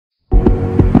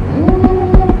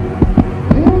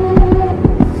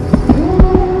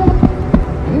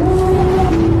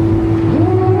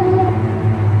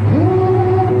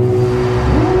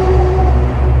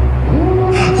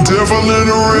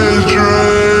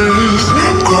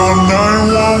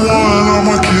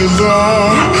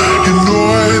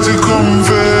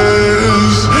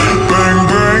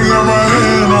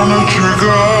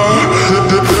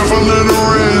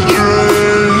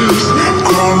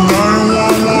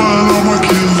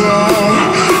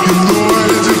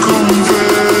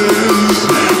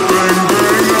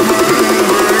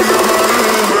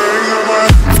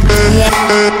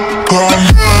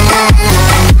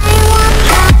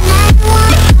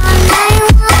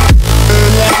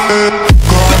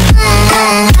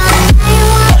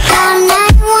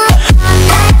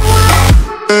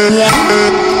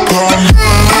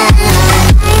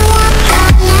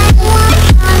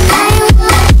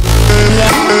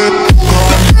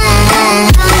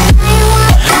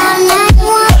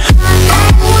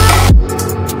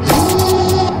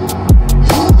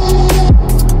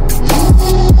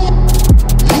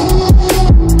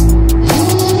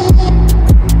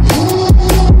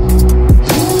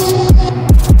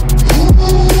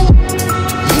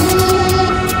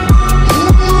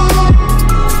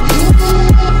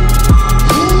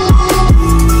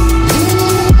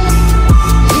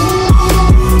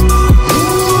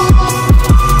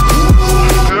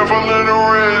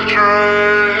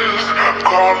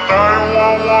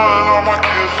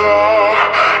Darkstar,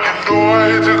 you know I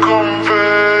hate to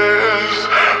confess.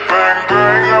 Bang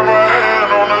bang, got my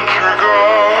hand on the trigger.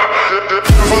 The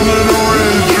devil in a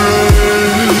red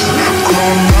dress.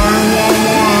 Call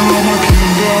 911, I'm a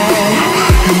killer.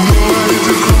 You know I hate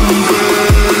to confess.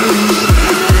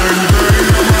 Bang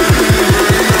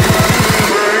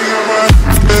bang, got my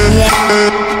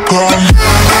hand. Call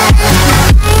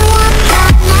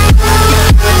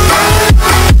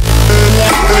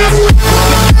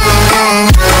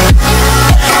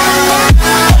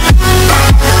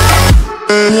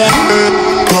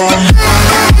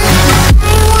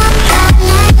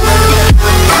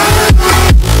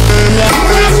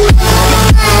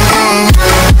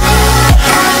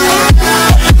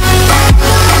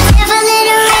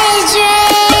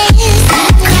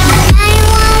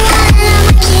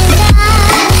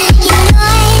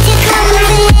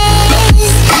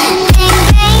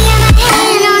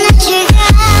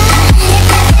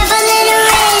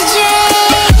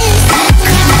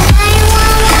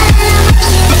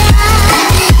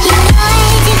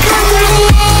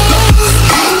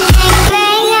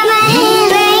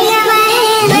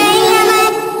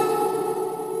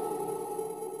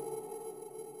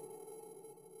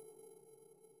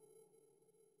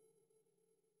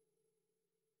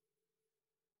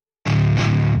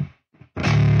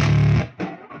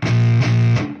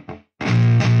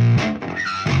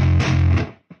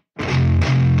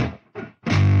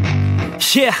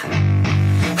yeah,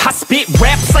 I spit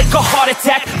raps like a heart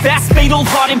attack, fast fatal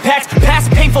heart impacts, past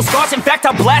painful scars. In fact,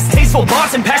 I blast tasteful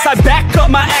bars and packs. I back up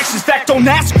my actions, fact don't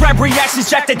ask, grab reactions,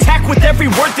 jacked attack with every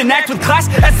word, then act with class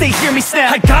as they hear me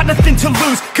snap. I got nothing to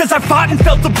lose, cause I fought and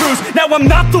felt the bruise. Now I'm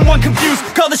not the one confused,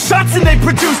 call the shots and they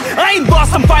produce. I ain't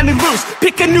lost, I'm finally loose,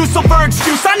 pick a new silver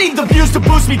excuse. I need the views to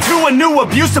boost me to a new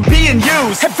abuse of being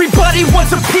used. Everybody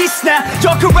wants a piece now,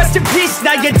 y'all can rest in peace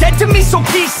now. You're dead to me, so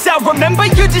peace out, remember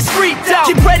you're discreet out.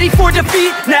 Get ready for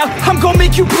defeat now, I'm gonna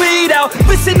make you bleed out.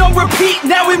 Listen on repeat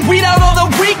now and weed out all the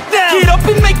weak now. Get up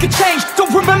and make a change,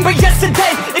 don't remember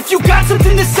yesterday. If you got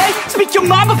something to say, speak your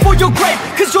mind before your grave.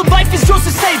 Cause your life is yours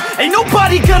to save, ain't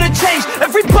nobody gonna change.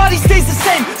 Everybody stays the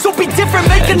same, so be different,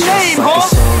 make a name, like huh? a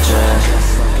soldier,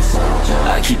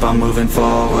 I keep on moving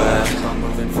forward,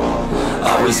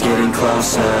 always getting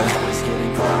closer.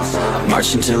 I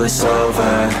march until it's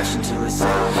over,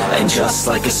 and just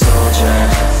like a soldier,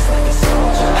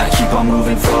 I keep on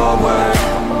moving forward,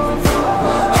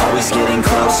 always getting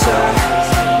closer.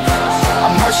 I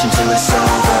march until it's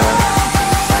over,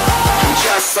 and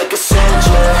just like a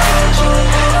soldier,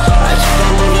 I keep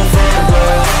on moving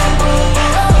forward,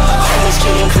 always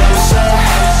getting closer.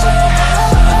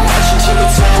 I march until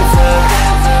it's over,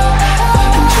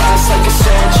 and just like a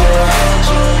soldier,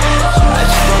 I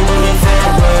keep on moving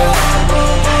forward,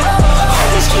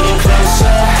 always getting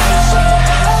closer.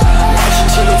 I march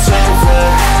until it's over.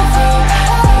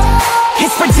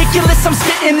 It's ridiculous, I'm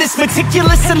spitting this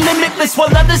meticulous and limitless,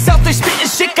 while others out there spitting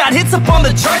shit got hits up on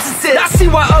the charts and shit. I see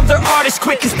why other artists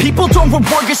quit, cause people don't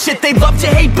reward good shit. They love to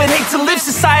hate but hate to live.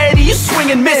 Society, you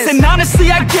swing and miss, and honestly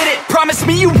I get it. Promise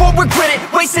me you won't regret it,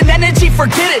 wasting energy,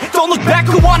 forget it. Don't look back,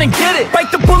 go on and get it.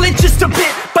 Bite the bullet just a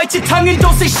bit, bite your tongue and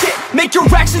don't say shit. Make your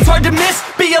actions hard to miss,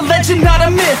 be a legend not a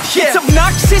myth. Yeah. It's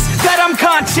obnoxious that I'm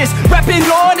conscious, rapping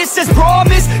honest as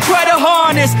promise. Try to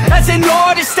harness, as an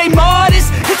artist stay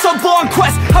modest. It's a long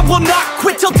quest, I will not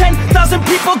quit till 10,000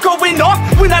 people going off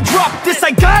when I drop this.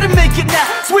 I gotta make it now,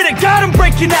 swear to God I'm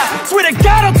breaking out. Swear to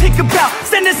God I'll take a bow,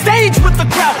 stand the stage with the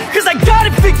crowd, cause I got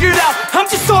it figured out. I'm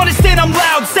just honest and I'm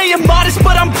loud, saying modest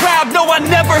but I'm proud. No, I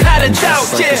never had a doubt,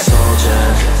 just like a soldier,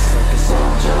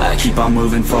 I keep on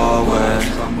moving forward,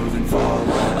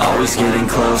 always getting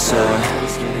closer.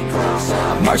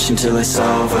 I march until it's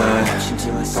over,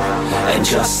 and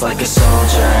just like a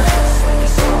soldier,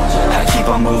 I keep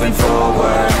on moving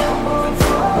forward,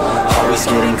 always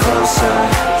getting closer.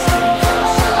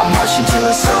 I march until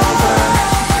it's over,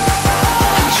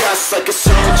 and just like a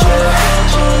soldier,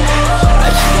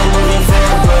 I keep on moving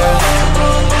forward,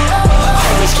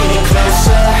 always getting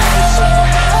closer.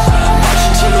 I march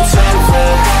until it's over,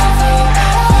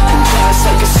 and just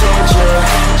like a soldier,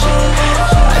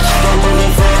 I keep on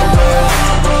moving forward,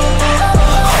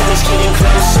 always getting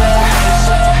closer.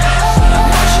 I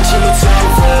march until it's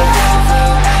over,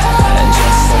 and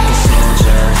just like a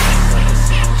soldier,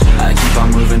 I keep on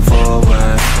moving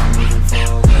forward,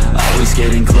 always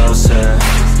getting closer.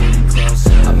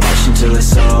 I march until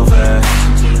it's over,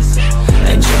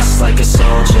 and just like a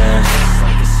soldier,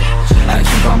 I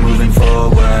keep on moving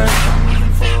forward,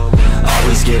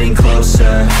 always getting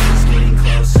closer.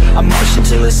 I march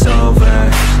until it's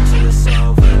over.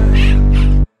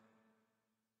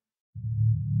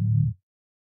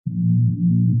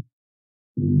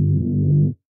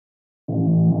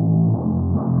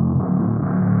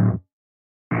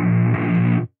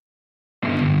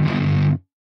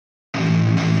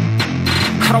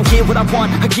 I don't get what I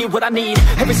want, I get what I need.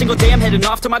 Every single day I'm heading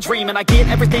off to my dream, and I get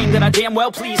everything that I damn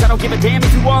well please. I don't give a damn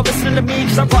if you all listening to me,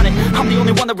 cause I run it. I'm the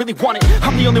only one that really want it,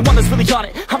 I'm the only one that's really on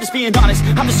it. I'm just being honest,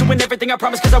 I'm just doing everything I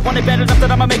promise, cause I want it bad enough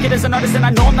that I'ma make it as an artist. And I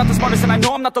know I'm not the smartest, and I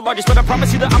know I'm not the largest, but I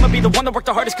promise you that I'ma be the one that worked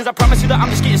the hardest, cause I promise you that I'm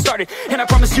just getting started. And I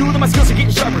promise you that my skills are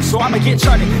getting sharper, so I'ma get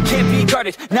charted, can't be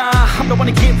guarded. Nah, I'm the one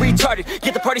to get retarded,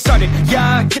 get the party started.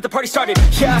 Yeah, get the party started,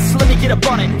 yeah, so let me get up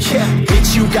on it. Yeah,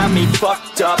 bitch, you got me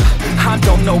fucked up, I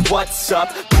don't know what's up.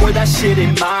 Pour that shit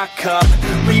in my cup,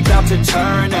 we about to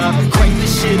turn up. Crank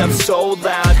this shit up so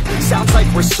loud, sounds like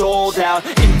we're sold out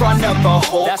in front of a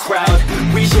whole crowd.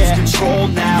 We lose control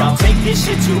now, I'll take this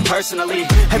shit too personally.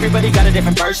 Everybody got a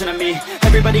different version of me,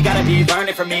 everybody gotta be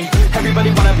learning from me. Everybody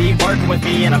wanna be working with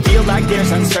me, and I feel like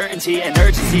there's uncertainty and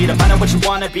urgency to find out what you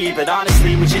wanna be. But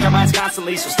honestly, we change our minds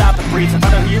constantly, so stop and breathe and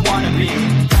find out who you wanna be.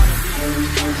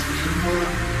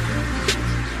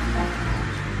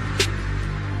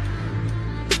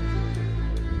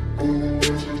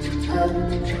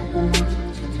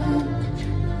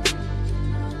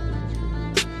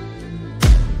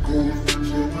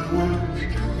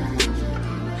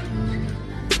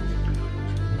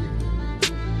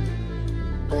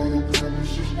 All the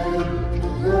promises made.